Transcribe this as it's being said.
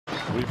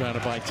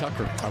Rebounded by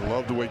Tucker. I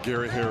love the way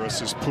Gary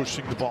Harris is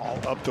pushing the ball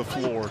up the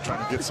floor,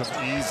 trying to get some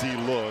easy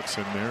looks.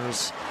 And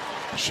there's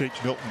Shake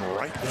Milton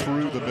right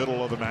through the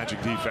middle of the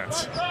Magic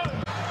defense.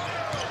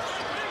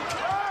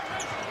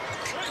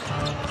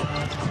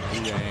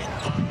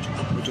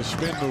 Niang with the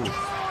spin move,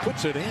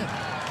 puts it in.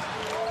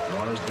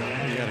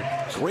 He had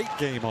a great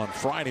game on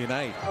Friday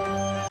night.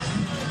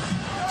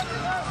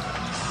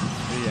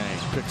 Niang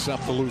picks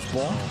up the loose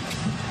ball.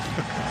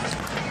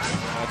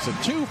 That's a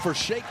 2 for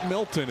Shake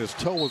Milton. His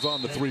toe was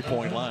on the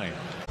three-point line.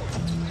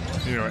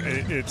 You know,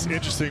 it's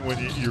interesting when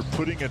you're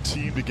putting a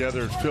team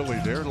together at Philly.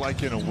 They're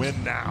like in a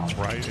win now,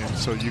 right? And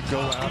so you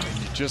go out and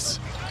you just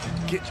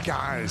get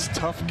guys,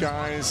 tough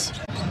guys.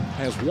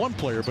 Has one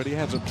player, but he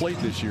hasn't played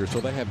this year, so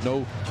they have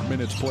no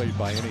minutes played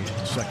by any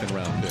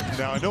second-round picks.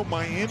 Now, I know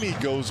Miami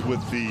goes with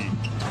the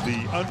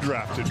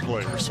undrafted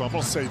players, so I'm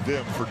going to say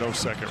them for no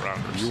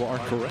second-rounders. You are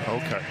correct.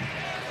 Okay.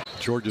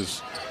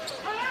 George's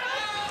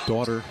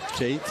daughter,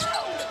 Kate,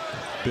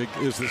 big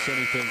Is This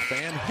Anything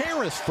fan.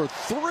 Harris for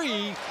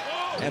 3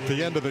 at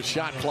the end of the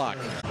shot clock.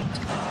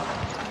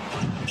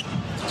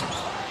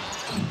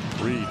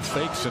 Reed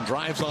fakes and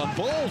drives on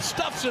Bull,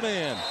 stuffs it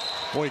in.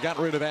 Boy, he got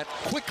rid of that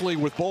quickly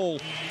with Bull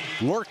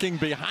lurking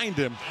behind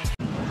him.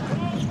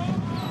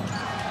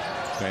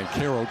 And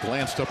Caro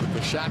glanced up at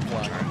the shot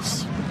clock.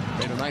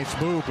 Made a nice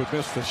move, but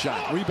missed the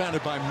shot.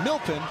 Rebounded by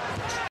Milton.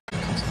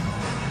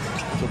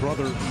 To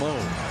brother Mo.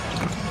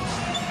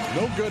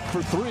 No good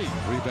for 3.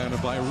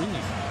 Rebounded by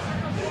Reed.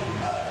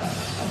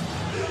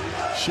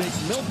 Shake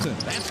Milton.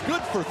 That's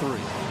good for 3.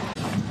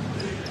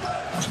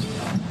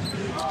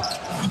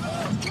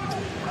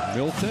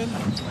 Milton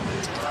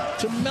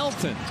to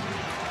Melton.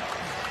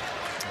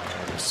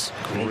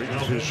 Great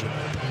vision.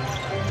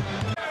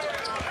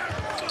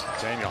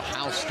 Daniel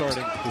House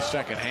starting the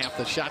second half.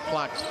 The shot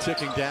clock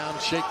ticking down.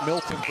 Shake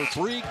Milton for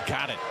 3.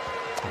 Got it.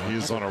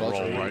 He's on a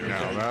roll right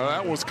now. Now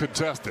that was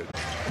contested.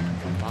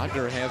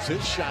 Wagner has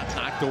his shot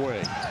knocked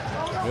away.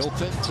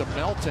 Milton to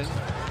Melton.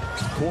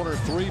 Corner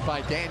 3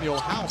 by Daniel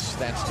House.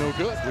 That's no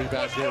good.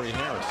 Rebound Gary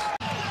Harris.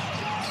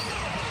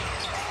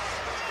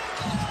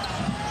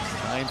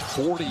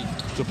 9:40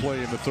 to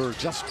play in the third.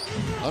 Just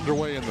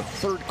underway in the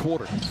third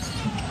quarter.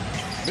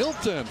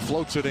 Milton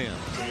floats it in.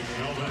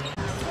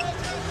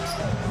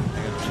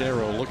 And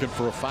Caro looking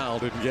for a foul,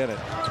 didn't get it.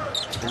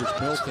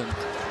 Here's Milton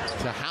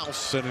to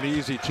House and an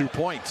easy 2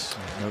 points.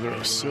 Another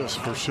assist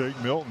for Shake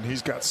Milton.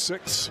 He's got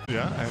 6.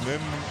 Yeah, and then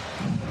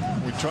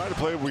we try to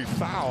play, we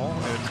foul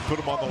and put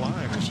him on the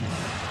line, as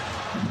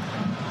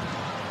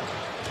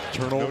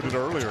you noted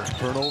earlier.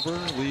 Turnover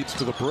leads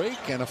to the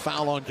break and a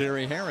foul on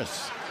Gary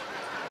Harris.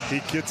 He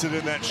gets it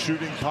in that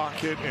shooting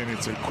pocket, and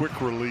it's a quick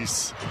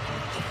release.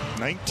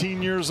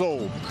 19 years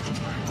old.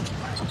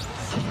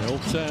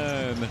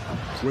 Milton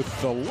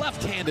with the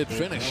left-handed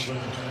finish.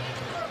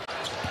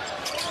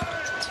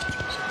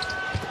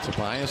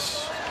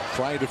 Tobias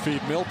tried to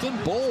feed Milton.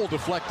 Bull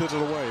deflected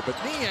it away, but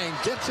Niang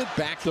gets it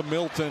back to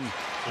Milton.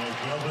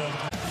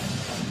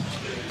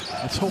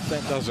 Let's hope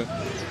that doesn't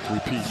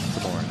repeat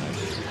tomorrow night.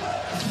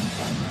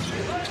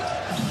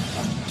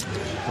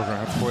 We're going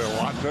to have to play a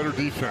lot better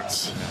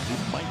defense.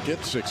 He might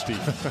get 60.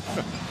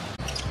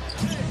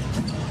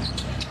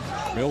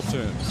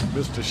 Milton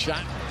missed a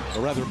shot,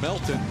 or rather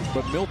Melton,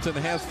 but Milton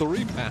has the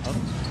rebound,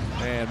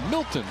 and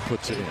Milton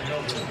puts it in.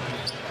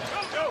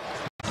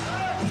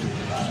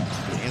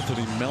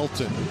 Anthony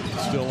Melton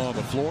still on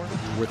the floor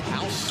with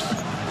House.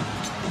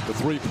 The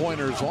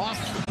three-pointer's off.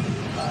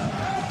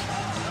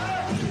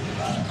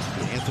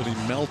 Anthony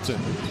Melton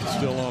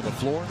still on the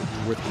floor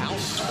with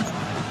House.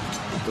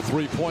 The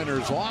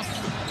three-pointer's off.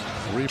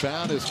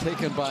 Rebound is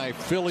taken by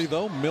Philly,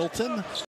 though. Milton.